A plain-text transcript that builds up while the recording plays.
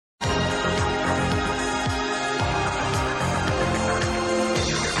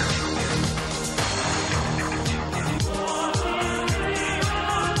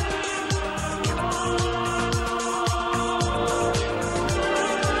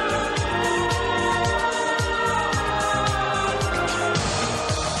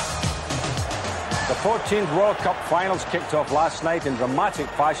14th World Cup finals kicked off last night in dramatic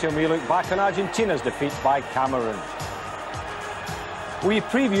fashion. We look back on Argentina's defeat by Cameroon. We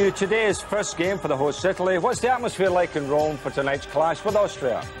preview today's first game for the host Italy. What's the atmosphere like in Rome for tonight's clash with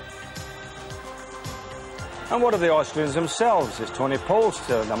Austria? And what are the Austrians themselves? Is Tony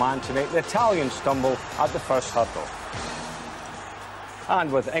Polster the man to make the Italians stumble at the first hurdle?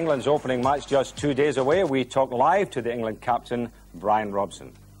 And with England's opening match just 2 days away, we talk live to the England captain, Brian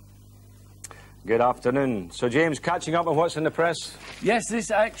Robson. Good afternoon. So, James, catching up on what's in the press? Yes,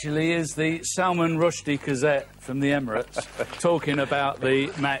 this actually is the Salman Rushdie Gazette from the Emirates talking about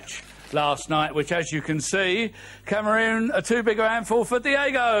the match last night, which, as you can see, Cameroon are too big a handful for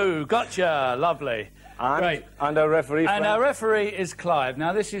Diego. Gotcha. Lovely. Great. And our referee? And our referee is Clive.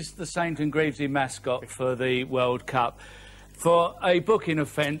 Now, this is the St and Greavsie mascot for the World Cup. For a booking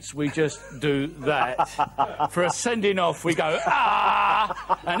offence, we just do that. For a sending off, we go,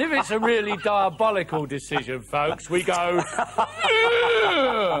 ah! And if it's a really diabolical decision, folks, we go, like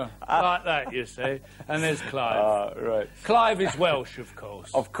that, you see. And there's Clive. Right. Clive is Welsh, of course.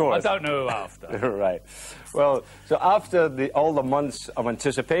 Of course. I don't know who after. Right. Well, so after all the months of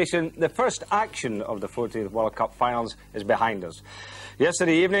anticipation, the first action of the 14th World Cup finals is behind us.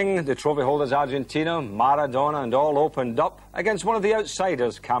 Yesterday evening, the trophy holders Argentina, Maradona and all opened up against one of the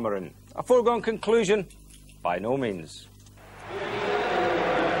outsiders, Cameroon. A foregone conclusion? By no means.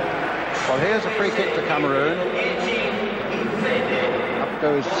 Well, here's a free kick to Cameroon. Up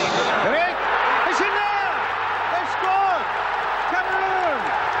goes... It's in there! They've scored! Cameroon!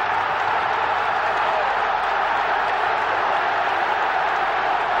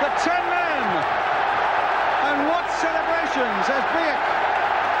 The 10 men! And what celebrations as Biek.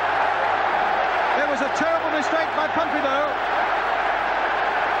 There was a terrible mistake by Pompidou.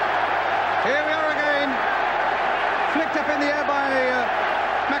 Here we are again. Flicked up in the air by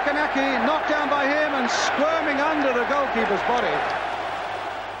Makanaki, knocked down by him and squirming under the goalkeeper's body.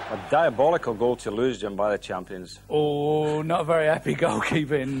 A diabolical goal to lose, Jim, by the champions. Oh, not a very happy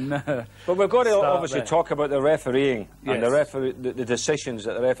goalkeeping. But we've got to obviously talk about the refereeing and Yes. the decisions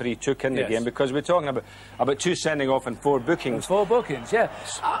that the referee took in the Yes. game, because we're talking about 2 sending off and 4 bookings. 4 bookings, yeah.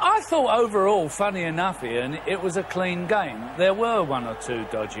 I thought overall, funny enough, Ian, it was a clean game. There were 1 or 2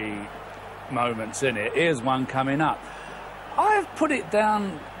 dodgy moments in it. Here's one coming up. I've put it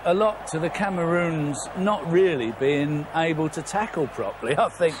down a lot to the Cameroons not really being able to tackle properly. I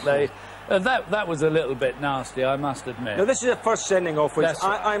think they... that was a little bit nasty, I must admit. Now, this is the first sending off, which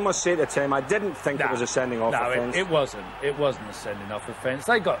I must say at the time, I didn't think it was a sending off offence. No, it wasn't. It wasn't a sending off offence.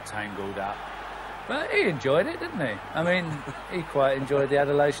 They got tangled up. But he enjoyed it, didn't he? I mean, he quite enjoyed the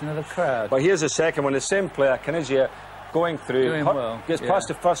adulation of the crowd. But here's the second one. The same player, Kanizia, going through, gets past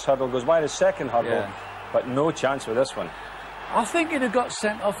the first hurdle, goes by the second hurdle, but no chance with this one. I think he'd have got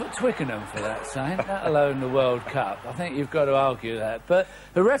sent off at Twickenham for that, Saint, let alone the World Cup. I think you've got to argue that. But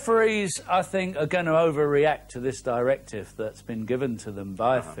the referees, I think, are going to overreact to this directive that's been given to them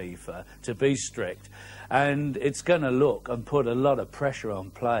by FIFA to be strict. And it's going to look and put a lot of pressure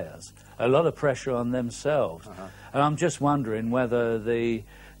on players, a lot of pressure on themselves. And I'm just wondering whether the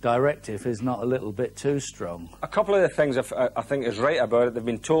directive is not a little bit too strong. A couple of the things I think is right about it. They've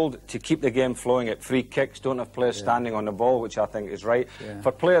been told to keep the game flowing at free kicks, don't have players standing on the ball, which I think is right.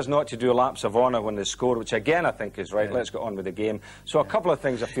 For players not to do laps of honour when they score, which again I think is right. Let's get on with the game. So a couple of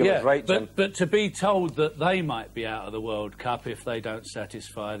things I feel is right, Jim. But to be told that they might be out of the World Cup if they don't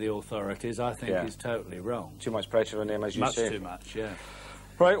satisfy the authorities, I think is totally wrong. Too much pressure on them, as you say. Much too much, yeah.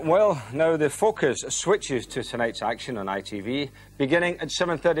 Right, well, now the focus switches to tonight's action on ITV. Beginning at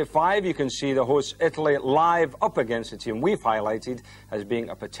 7:35, you can see the hosts Italy live up against the team we've highlighted as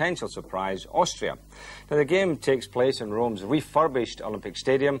being a potential surprise, Austria. Now, the game takes place in Rome's refurbished Olympic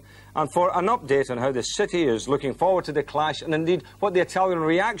Stadium. And for an update on how the city is looking forward to the clash, and indeed what the Italian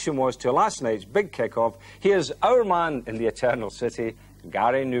reaction was to last night's big kick-off, here's our man in the Eternal City,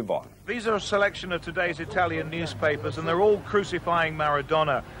 Gary Newborn. These are a selection of today's Italian newspapers, and they're all crucifying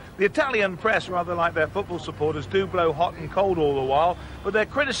Maradona. The Italian press, rather like their football supporters, do blow hot and cold all the while, but their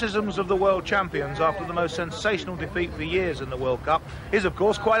criticisms of the world champions after the most sensational defeat for years in the World Cup is, of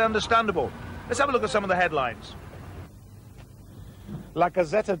course, quite understandable. Let's have a look at some of the headlines. La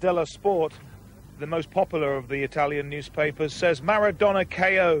Gazzetta dello Sport, the most popular of the Italian newspapers, says Maradona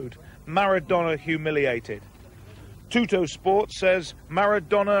KO'd, Maradona humiliated. Tutto Sport says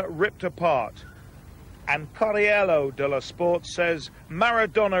Maradona ripped apart. And Corriere dello Sport says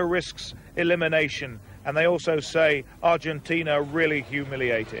Maradona risks elimination. And they also say Argentina really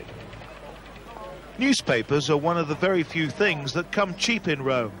humiliated. Newspapers are one of the very few things that come cheap in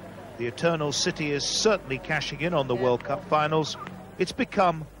Rome. The Eternal City is certainly cashing in on the World Cup finals. It's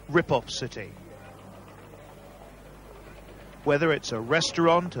become Rip-Off City. Whether it's a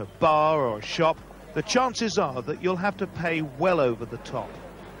restaurant, a bar or a shop, the chances are that you'll have to pay well over the top.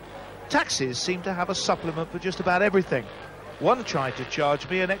 Taxis seem to have a supplement for just about everything. One tried to charge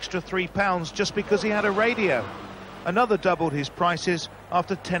me an extra £3 just because he had a radio. Another doubled his prices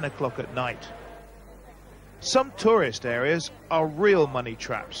after 10 o'clock at night. Some tourist areas are real money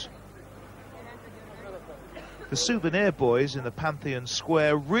traps. The souvenir boys in the Pantheon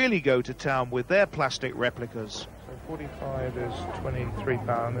Square really go to town with their plastic replicas. So 45 is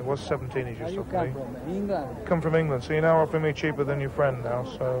 £23. It was 17 you just offered me. From England. Come from England, so you're now offering me cheaper than your friend now,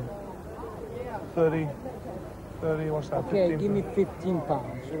 so 30, what's that? Okay, 15 give me £15,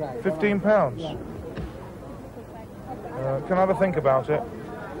 right. £15? Yeah. Can I have a think about it?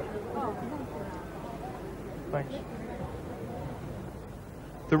 Thanks.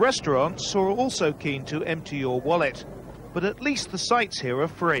 The restaurants are also keen to empty your wallet, but at least the sights here are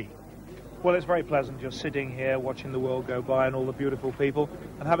free. Well, it's very pleasant just sitting here watching the world go by and all the beautiful people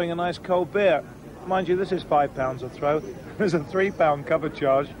and having a nice cold beer. Mind you, this is £5 a throw. There's a £3 cover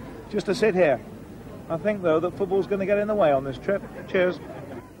charge just to sit here. I think, though, that football's going to get in the way on this trip. Cheers.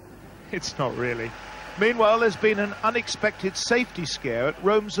 It's not really. Meanwhile, there's been an unexpected safety scare at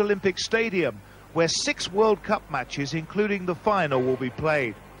Rome's Olympic Stadium, where 6 World Cup matches, including the final, will be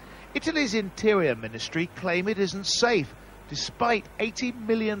played. Italy's Interior Ministry claim it isn't safe, despite £80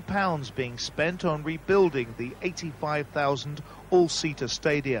 million being spent on rebuilding the 85,000 all-seater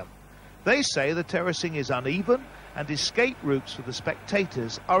stadium. They say the terracing is uneven and escape routes for the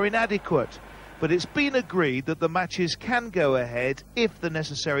spectators are inadequate, but it's been agreed that the matches can go ahead if the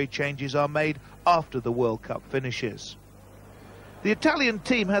necessary changes are made after the World Cup finishes. The Italian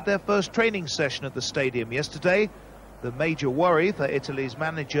team had their first training session at the stadium yesterday. The major worry for Italy's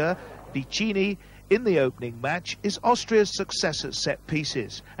manager, Vicini, in the opening match is Austria's success at set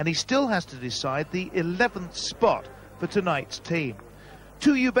pieces, and he still has to decide the 11th spot for tonight's team.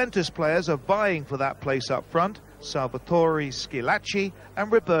 2 Juventus players are vying for that place up front, Salvatore Schillaci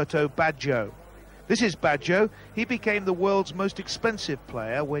and Roberto Baggio. This is Baggio. He became the world's most expensive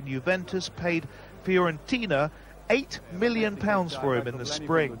player when Juventus paid Fiorentina £8 million for him in the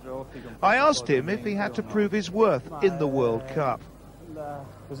spring. I asked him if he had to prove his worth in the World Cup.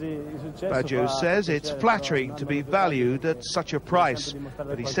 Baggio says it's flattering to be valued at such a price,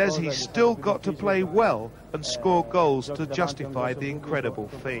 but he says he's still got to play well and score goals to justify the incredible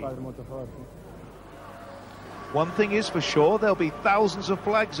fee. One thing is for sure, there'll be thousands of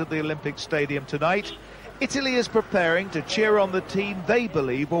flags at the Olympic Stadium tonight. Italy is preparing to cheer on the team they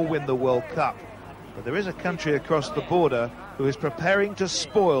believe will win the World Cup. But there is a country across the border who is preparing to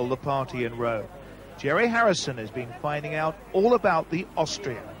spoil the party in Rome. Jerry Harrison has been finding out all about the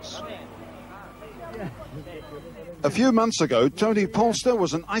Austrians. A few months ago, Tony Polster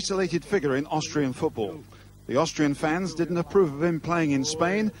was an isolated figure in Austrian football. The Austrian fans didn't approve of him playing in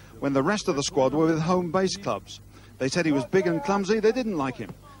Spain when the rest of the squad were with home-based clubs. They said he was big and clumsy, they didn't like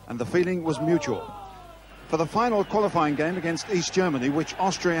him, and the feeling was mutual. For the final qualifying game against East Germany, which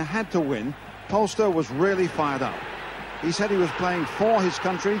Austria had to win, Polster was really fired up. He said he was playing for his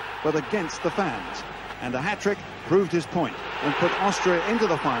country, but against the fans. And a hat-trick proved his point and put Austria into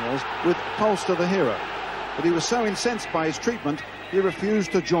the finals with Polster the hero. But he was so incensed by his treatment, he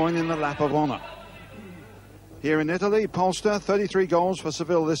refused to join in the lap of honour. Here in Italy, Polster, 33 goals for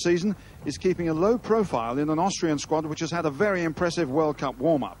Seville this season, is keeping a low profile in an Austrian squad which has had a very impressive World Cup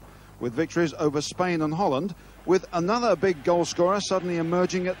warm-up, with victories over Spain and Holland, with another big goal scorer suddenly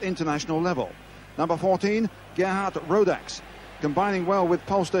emerging at international level. Number 14, Gerhard Rodax, combining well with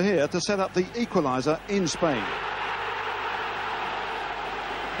Polster here to set up the equaliser in Spain.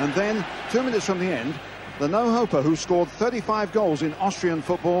 And then, 2 minutes from the end, the no-hoper who scored 35 goals in Austrian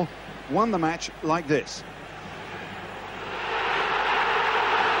football won the match like this.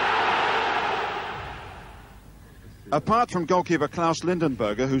 Apart from goalkeeper Klaus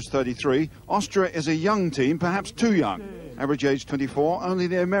Lindenberger, who's 33, Austria is a young team, perhaps too young. Average age 24, only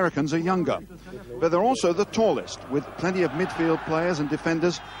the Americans are younger. But they're also the tallest, with plenty of midfield players and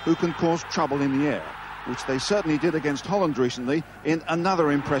defenders who can cause trouble in the air, which they certainly did against Holland recently in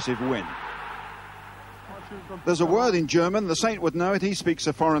another impressive win. There's a word in German, the Saint would know it, he speaks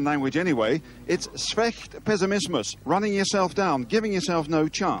a foreign language anyway. It's Schlecht Pessimismus, running yourself down, giving yourself no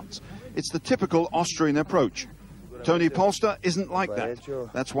chance. It's the typical Austrian approach. Tony Polster isn't like that.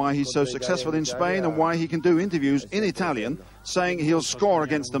 That's why he's so successful in Spain and why he can do interviews in Italian, saying he'll score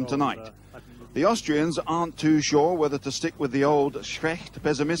against them tonight. The Austrians aren't too sure whether to stick with the old Schlecht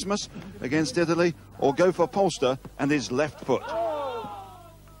Pessimismus against Italy or go for Polster and his left foot.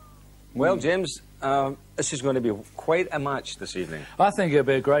 Well, James, this is going to be quite a match this evening. I think it'll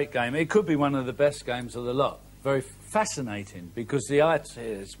be a great game. It could be one of the best games of the lot. very fascinating, because the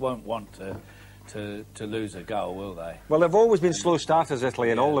Irish won't want to lose a goal, will they? Well, they've always been slow starters, Italy,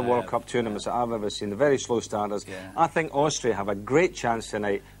 in all the World Cup tournaments that I've ever seen. They're very slow starters. Yeah. I think Austria have a great chance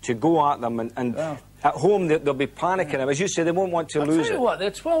tonight to go at them, and at home they'll be panicking. As you say, they won't want to lose I'll tell it. you what,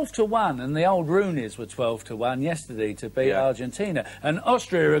 they're 12-1, and the old Roonies were 12-1 yesterday to beat Argentina. And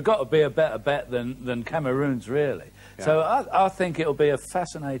Austria have got to be a better bet than Cameroon's, really. Yeah. So I think it'll be a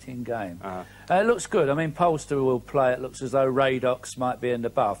fascinating game. It looks good. I mean, Polster will play. It looks as though Radox might be in the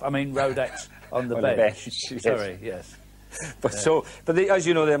bath. I mean, Rodak's on the bench. Yes. Sorry, yes. But as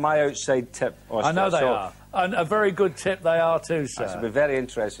you know, they're my outside tip, Austria. I know they are. And a very good tip they are too, sir. I should be very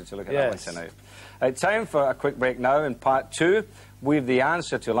interested to look at that one tonight. Time for a quick break now. In part 2, we've the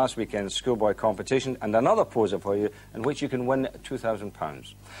answer to last weekend's schoolboy competition and another poser for you in which you can win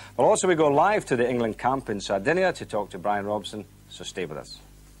 £2,000. Well, also we go live to the England camp in Sardinia to talk to Brian Robson, so stay with us.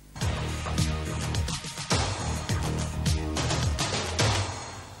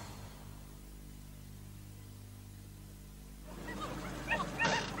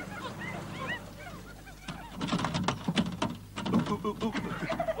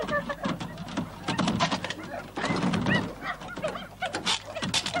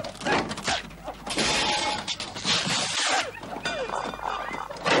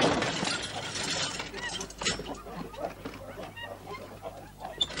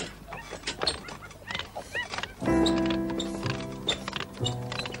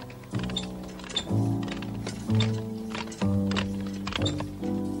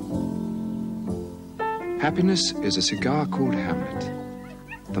 Happiness is a cigar called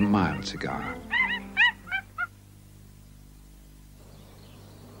Hamlet, the mild cigar.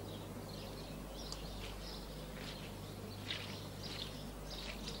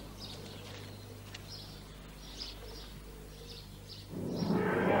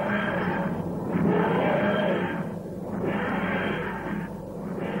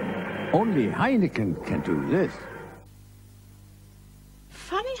 Only Heineken can do this.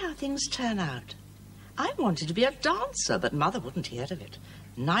 Funny how things turn out. I wanted to be a dancer, but Mother wouldn't hear of it.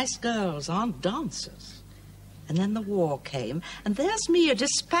 Nice girls aren't dancers. And then the war came, and there's me, a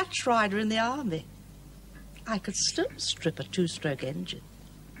dispatch rider in the army. I could still strip a two-stroke engine.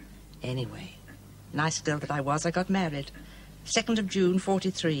 Anyway, nice girl that I was, I got married. 2nd of June,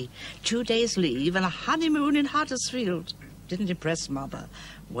 43. 2 days leave and a honeymoon in Huddersfield. Didn't impress Mother.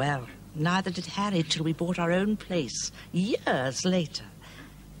 Well, neither did Harry till we bought our own place, years later.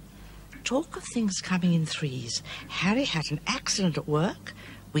 Talk of things coming in threes. Harry had an accident at work.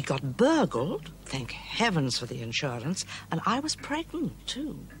 We got burgled, thank heavens for the insurance, and I was pregnant,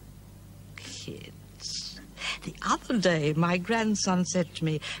 too. Kids. The other day, my grandson said to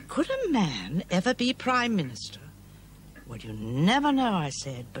me, could a man ever be Prime Minister? Well, you never know, I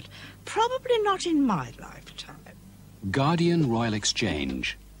said, but probably not in my lifetime. Guardian Royal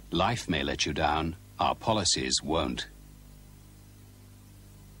Exchange. Life may let you down, our policies won't.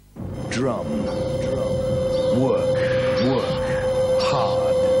 Drum, work,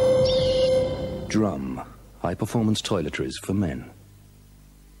 hard. Drum, high-performance toiletries for men.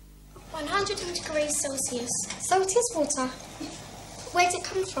 100 degrees Celsius. So it is water. Where'd it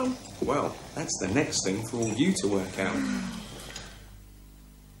come from? Well, that's the next thing for all you to work out.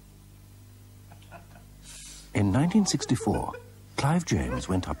 In 1964, Clive James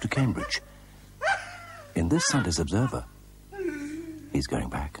went up to Cambridge. In this Sunday's Observer, he's going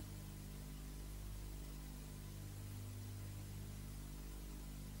back.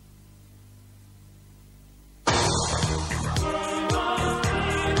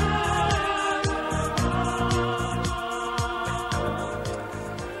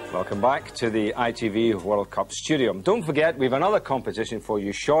 Welcome back to the ITV World Cup studio. Don't forget, we have another competition for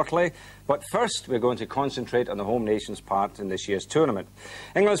you shortly, but first we're going to concentrate on the home nation's part in this year's tournament.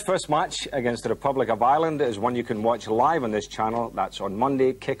 England's first match against the Republic of Ireland is one you can watch live on this channel. That's on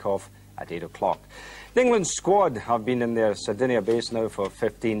Monday, kick-off at 8 o'clock. The England squad have been in their Sardinia base now for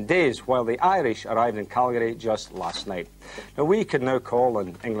 15 days, while the Irish arrived in Calgary just last night. Now, we can now call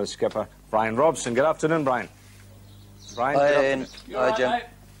on England skipper Brian Robson. Good afternoon, Brian. Brian, good afternoon. Hi, Jim. Mate?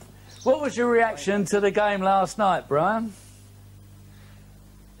 What was your reaction to the game last night, Brian?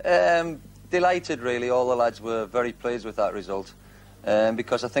 Delighted, really. All the lads were very pleased with that result.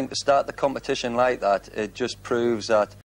 Because I think to start the competition like that, it just proves that